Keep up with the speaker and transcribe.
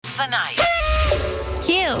the night.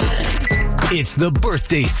 Cute. It's the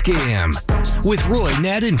birthday scam with Roy,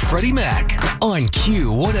 Nat, and Freddie Mac on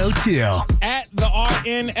Q102. At the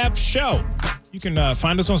RNF Show. You can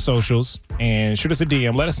find us on socials and shoot us a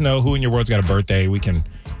DM. Let us know who in your world's got a birthday. We can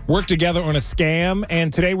work together on a scam.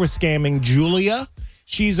 And today we're scamming Julia.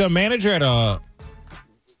 She's a manager at a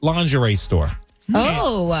lingerie store.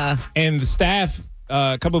 And the staff,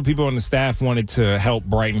 a couple of people on the staff wanted to help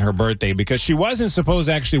brighten her birthday because she wasn't supposed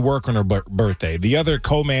to actually work on her birthday. The other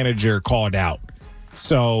co-manager called out.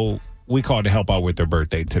 So we called to help out with her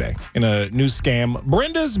birthday today in a new scam.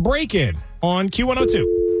 Brenda's Break-In on Q102.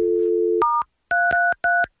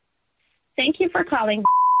 Thank you for calling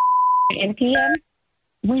NPM.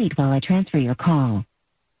 Wait while I transfer your call.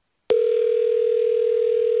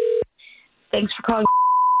 Thanks for calling.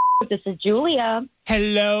 This is Julia.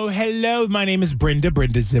 Hello. My name is Brenda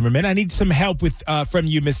Zimmerman. I need some help with from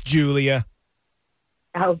you, Miss Julia.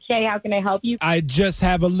 Okay, how can I help you? I just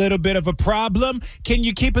have a little bit of a problem. Can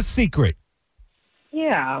you keep a secret?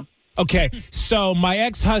 Yeah. Okay, so my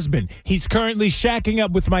ex-husband, he's currently shacking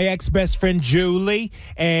up with my ex-best friend, Julie,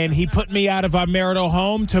 and he put me out of our marital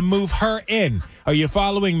home to move her in. Are you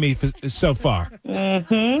following me so far?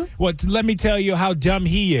 Mm-hmm. Well, let me tell you how dumb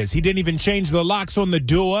he is. He didn't even change the locks on the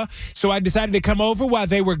door, so I decided to come over while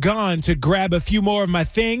they were gone to grab a few more of my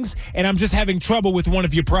things, and I'm just having trouble with one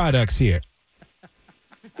of your products here.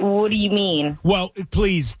 What do you mean? Well,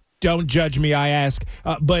 please don't judge me, I ask.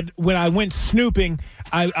 But when I went snooping,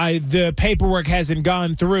 the paperwork hasn't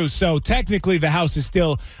gone through. So technically, the house is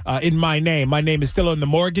still in my name. My name is still on the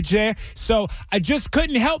mortgage there. So I just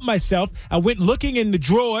couldn't help myself. I went looking in the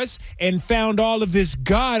drawers and found all of this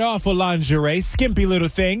god-awful lingerie, skimpy little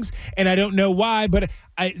things. And I don't know why, but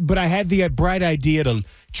I had the bright idea to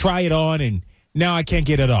try it on, and now I can't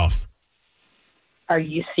get it off. Are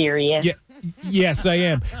you serious? Yeah, yes, I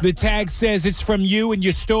am. The tag says it's from you and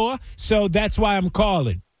your store, so that's why I'm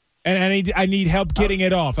calling. And I need help getting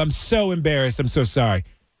it off. I'm so embarrassed. I'm so sorry.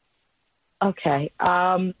 Okay.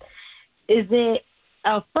 Is it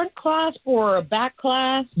a front clasp or a back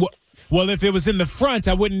clasp? Well, if it was in the front,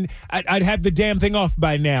 I'd have the damn thing off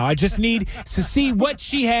by now. I just need to see what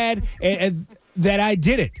she had and that I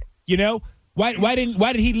did it. You know? Why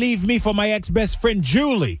did he leave me for my ex-best friend,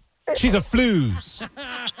 Julie? She's a flooze.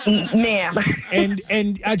 Ma'am.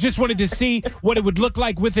 And I just wanted to see what it would look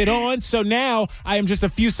like with it on. So now I am just a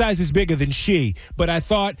few sizes bigger than she. But I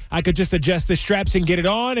thought I could just adjust the straps and get it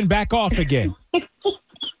on and back off again.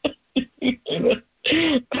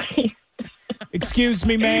 Excuse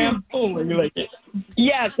me, ma'am? Oh, my God.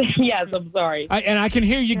 Yes, I'm sorry. I can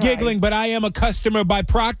hear you giggling, but I am a customer by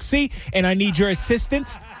proxy, and I need your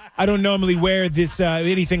assistance. I don't normally wear this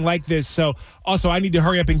anything like this, so also I need to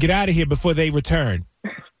hurry up and get out of here before they return.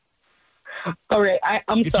 All right,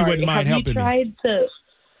 I'm if sorry. You wouldn't mind helping me.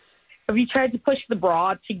 Have you tried to push the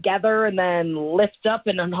bra together and then lift up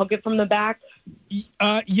and unhook it from the back?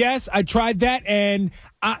 Yes, I tried that, and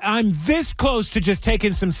I'm this close to just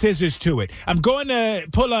taking some scissors to it. I'm going to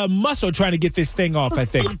pull a muscle trying to get this thing off, I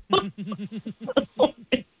think.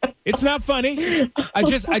 It's not funny. I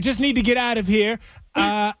just need to get out of here.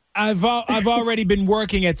 I've already been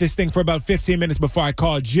working at this thing for about 15 minutes before I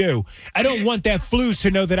called you. I don't want that flooze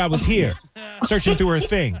to know that I was here, searching through her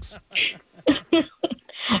things.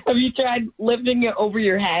 Have you tried lifting it over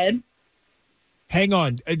your head? Hang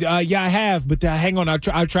on. Yeah, I have, but hang on. I'll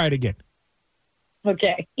try it again.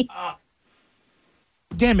 Okay.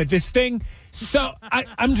 Damn it, this thing. So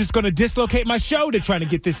I'm just going to dislocate my shoulder trying to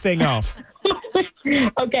get this thing off.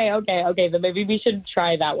 Okay. Then maybe we should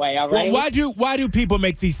try that way, all right? Well, why do people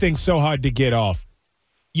make these things so hard to get off?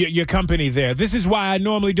 Your company there. This is why I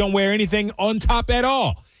normally don't wear anything on top at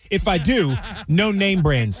all. If I do, no name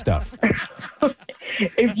brand stuff.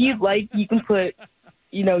 If you'd like, you can put,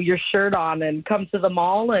 your shirt on and come to the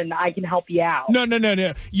mall, and I can help you out. No.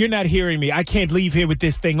 You're not hearing me. I can't leave here with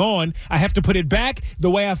this thing on. I have to put it back the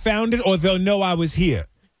way I found it, or they'll know I was here.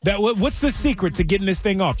 What's the secret to getting this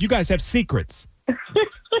thing off? You guys have secrets.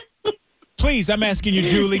 Please, I'm asking you,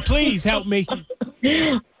 Julie. Please help me.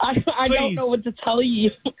 I don't know what to tell you.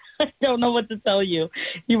 I don't know what to tell you.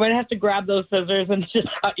 You might have to grab those scissors and just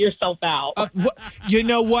cut yourself out. You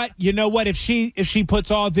know what? If she puts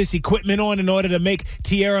all this equipment on in order to make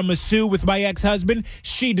tiramisu with my ex-husband,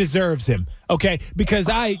 she deserves him. Okay? Because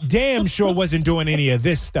I damn sure wasn't doing any of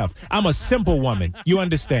this stuff. I'm a simple woman. You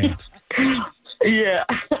understand? Yeah,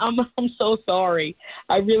 I'm so sorry.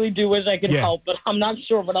 I really do wish I could help, but I'm not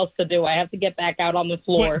sure what else to do. I have to get back out on the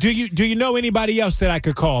floor. Do you know anybody else that I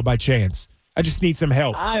could call by chance? I just need some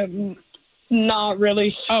help. Not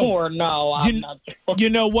really sure. No, I'm not sure. You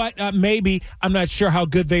know what? Maybe. I'm not sure how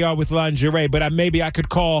good they are with lingerie, but maybe I could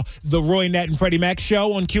call the Roy Nat and Freddie Mac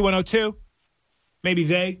show on Q102. Maybe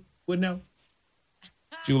they would know.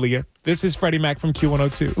 Julia, this is Freddie Mac from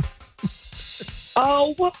Q102.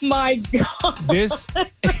 Oh, my God.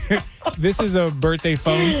 This is a birthday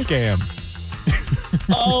phone scam.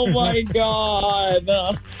 Oh, my God.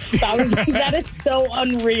 That is so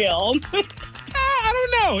unreal. I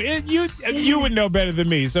don't know. You would know better than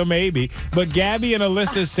me, so maybe. But Gabby and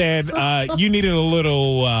Alyssa said you needed a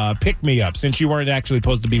little pick-me-up since you weren't actually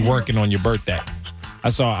supposed to be working on your birthday.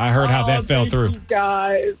 I heard how that fell through. You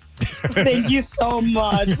guys. Thank you so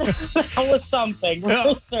much. That was something.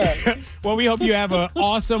 For sure. Well, we hope you have an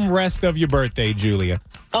awesome rest of your birthday, Julia.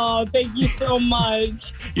 Oh, thank you so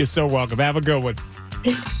much. You're so welcome. Have a good one.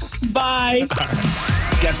 Bye.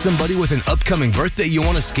 Got somebody with an upcoming birthday you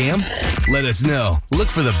want to scam? Let us know. Look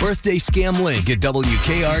for the birthday scam link at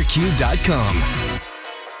WKRQ.com.